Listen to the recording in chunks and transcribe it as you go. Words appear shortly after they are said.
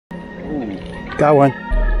Got one.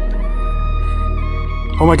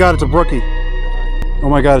 Oh my God, it's a brookie. Oh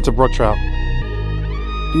my God, it's a brook trout.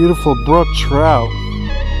 Beautiful brook trout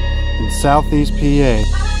in southeast PA.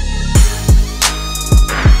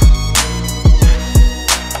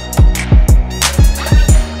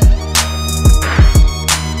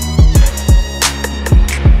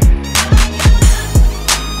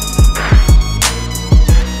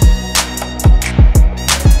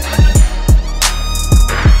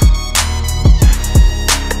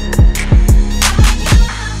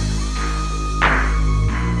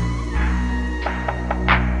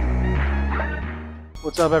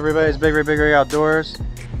 What's up, everybody? It's Big Rig Outdoors.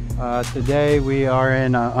 Today we are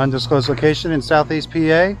in an undisclosed location in southeast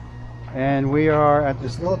PA, and we are at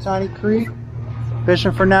this little tiny creek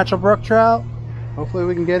fishing for natural brook trout. Hopefully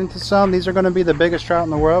we can get into some. These are going to be the biggest trout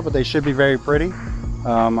in the world, but they should be very pretty.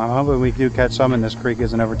 I'm hoping we do catch some and this creek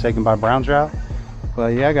isn't overtaken by brown trout.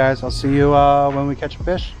 But yeah, guys, I'll see you when we catch a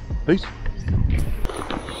fish. Peace.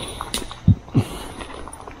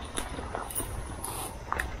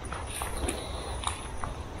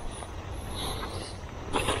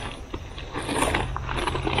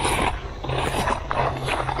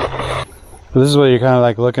 So this is what you're kind of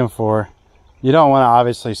like looking for. You don't want to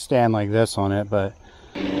obviously stand like this on it, but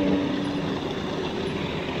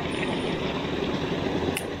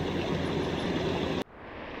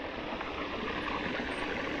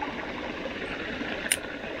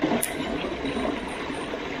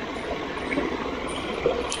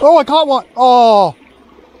oh, I caught one. Oh,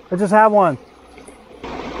 I just had one.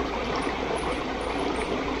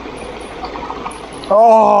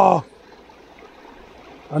 Oh,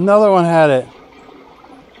 another one had it.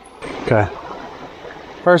 Okay.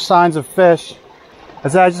 First signs of fish. I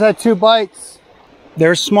just had 2 bites.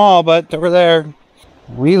 They're small, but they were there.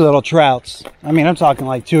 Wee little trouts. I mean, I'm talking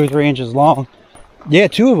like 2 or 3 inches long. Yeah,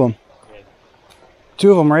 2 of them.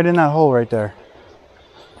 2 of them right in that hole right there.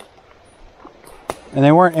 And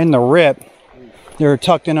they weren't in the rip. They were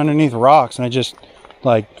tucked in underneath rocks, and I just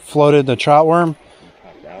like floated the trout worm.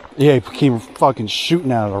 Yeah, he came fucking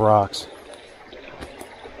shooting out of the rocks.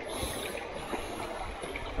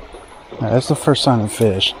 Right, that's the first sign of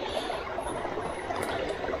fish.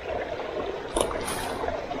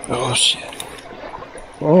 Oh shit.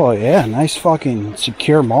 Oh yeah, nice fucking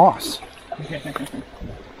secure moss.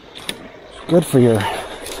 Good for your...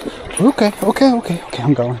 Okay,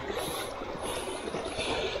 I'm going.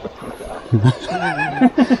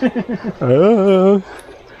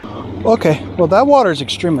 Okay, well that water is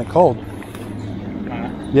extremely cold.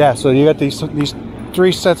 Yeah, so you got these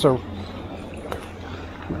 3 sets of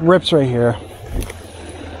rips right here.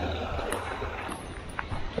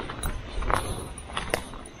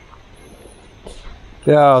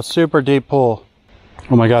 Yeah, super deep pool.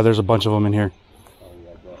 Oh my God, there's a bunch of them in here.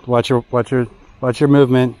 Watch your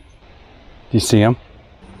movement. Do you see them?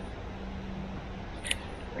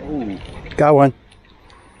 Ooh. Got one.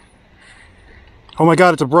 Oh my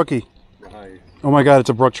God, it's a brookie. Oh my God, it's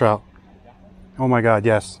a brook trout. Oh my God,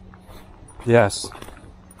 yes. Yes.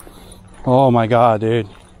 Oh my God, dude.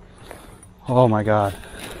 Oh my God.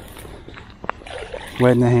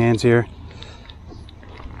 Wet in the hands here.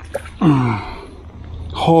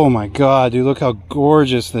 Oh my God, dude, look how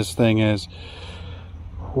gorgeous this thing is.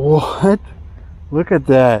 What? Look at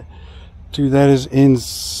that. Dude, that is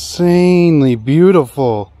insanely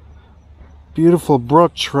beautiful. Beautiful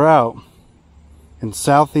brook trout in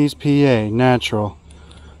southeast PA, natural.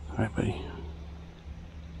 All right, buddy.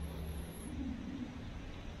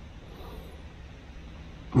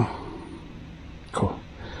 Cool.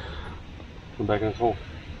 Come back in this hole.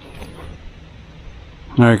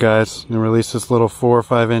 Alright guys, I'm gonna release this little 4 or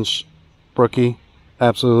 5 inch brookie.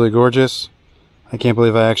 Absolutely gorgeous. I can't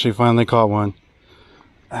believe I actually finally caught one.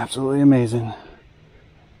 Absolutely amazing.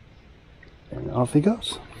 And off he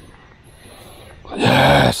goes.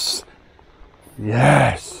 Yes!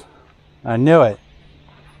 Yes! I knew it.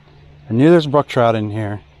 I knew there's brook trout in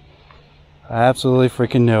here. I absolutely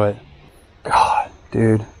freaking knew it. God,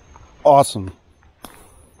 dude. Awesome.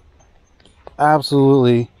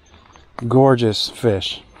 Absolutely gorgeous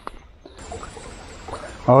fish.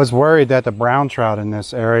 I was worried that the brown trout in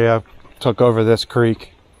this area took over this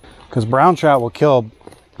creek, because brown trout will kill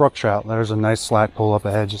brook trout. There's a nice slack pool up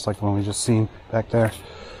ahead, just like the one we just seen back there.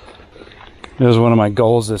 It was one of my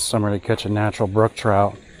goals this summer to catch a natural brook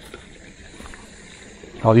trout.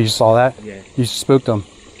 Oh, you saw that? Yeah. You spooked them.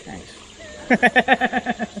 Thanks.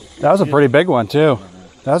 That was a pretty big one too.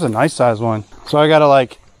 That was a nice sized one. So I gotta,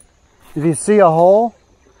 like, if you see a hole,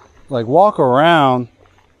 like, walk around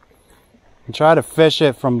and try to fish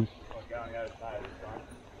it from...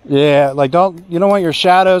 Yeah, like, you don't want your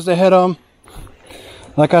shadows to hit them.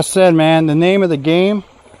 Like I said, man, the name of the game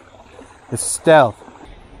is stealth.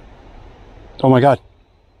 Oh my God.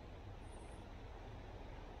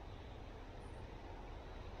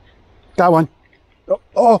 Got one.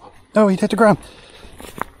 Oh, no, he hit the ground.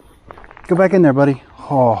 Go back in there, buddy.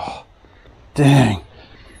 Oh, dang.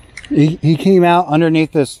 He came out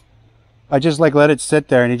underneath this. I just like let it sit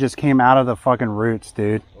there and he just came out of the fucking roots,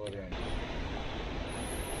 dude.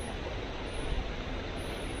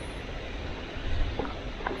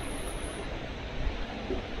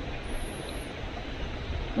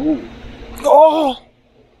 Oh!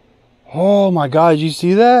 Oh my God, did you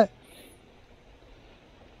see that?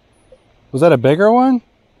 Was that a bigger one?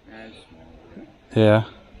 Yeah.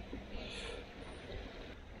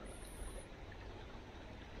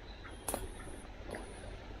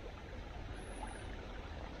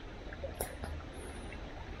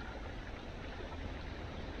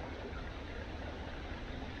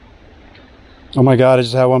 Oh my God, I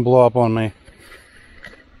just had one blow up on me.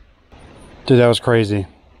 Dude, that was crazy.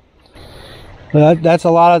 But that's a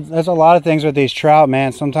lot of things with these trout,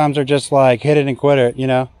 man. Sometimes they're just like hit it and quit it, you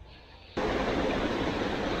know. I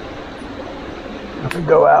have to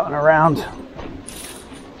go out and around.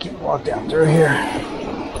 Can't walk down through here.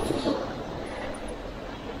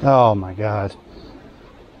 Oh my God.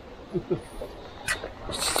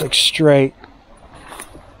 It's like straight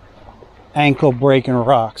ankle breaking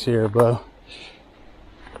rocks here, bro.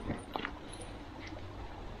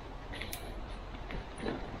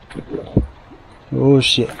 Oh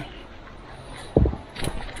shit.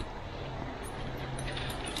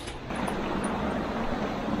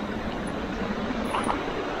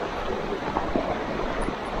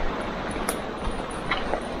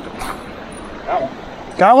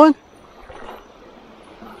 Got one?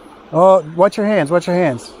 Oh, watch your hands, watch your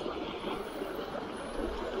hands.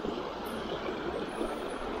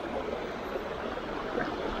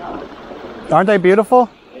 Aren't they beautiful?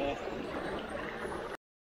 Yeah.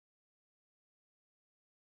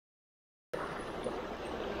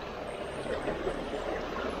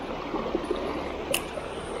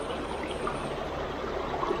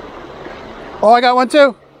 Oh, I got one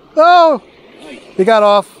too. Oh, he got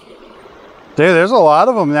off. Dude, there's a lot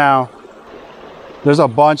of them now. There's a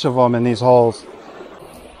bunch of them in these holes.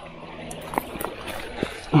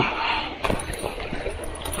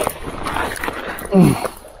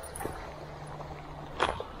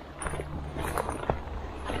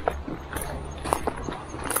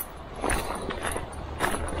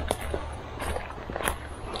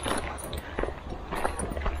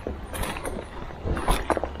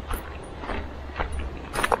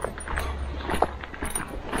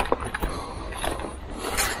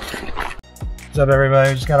 What's up,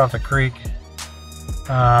 everybody? Just got off the creek.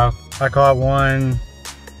 I caught one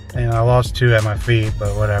and I lost two at my feet,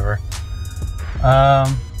 but whatever.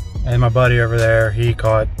 And my buddy over there, he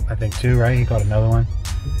caught, I think, two, right? He caught another one.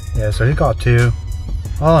 Yeah, so he caught two.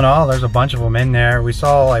 All in all, there's a bunch of them in there. We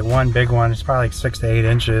saw like one big one. It's probably like 6 to 8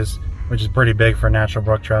 inches, which is pretty big for natural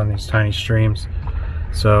brook trout in these tiny streams.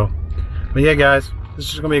 So, but yeah, guys,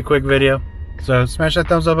 this is gonna be a quick video. So smash that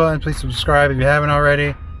thumbs up button, please subscribe if you haven't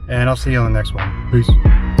already, and I'll see you on the next one. Peace.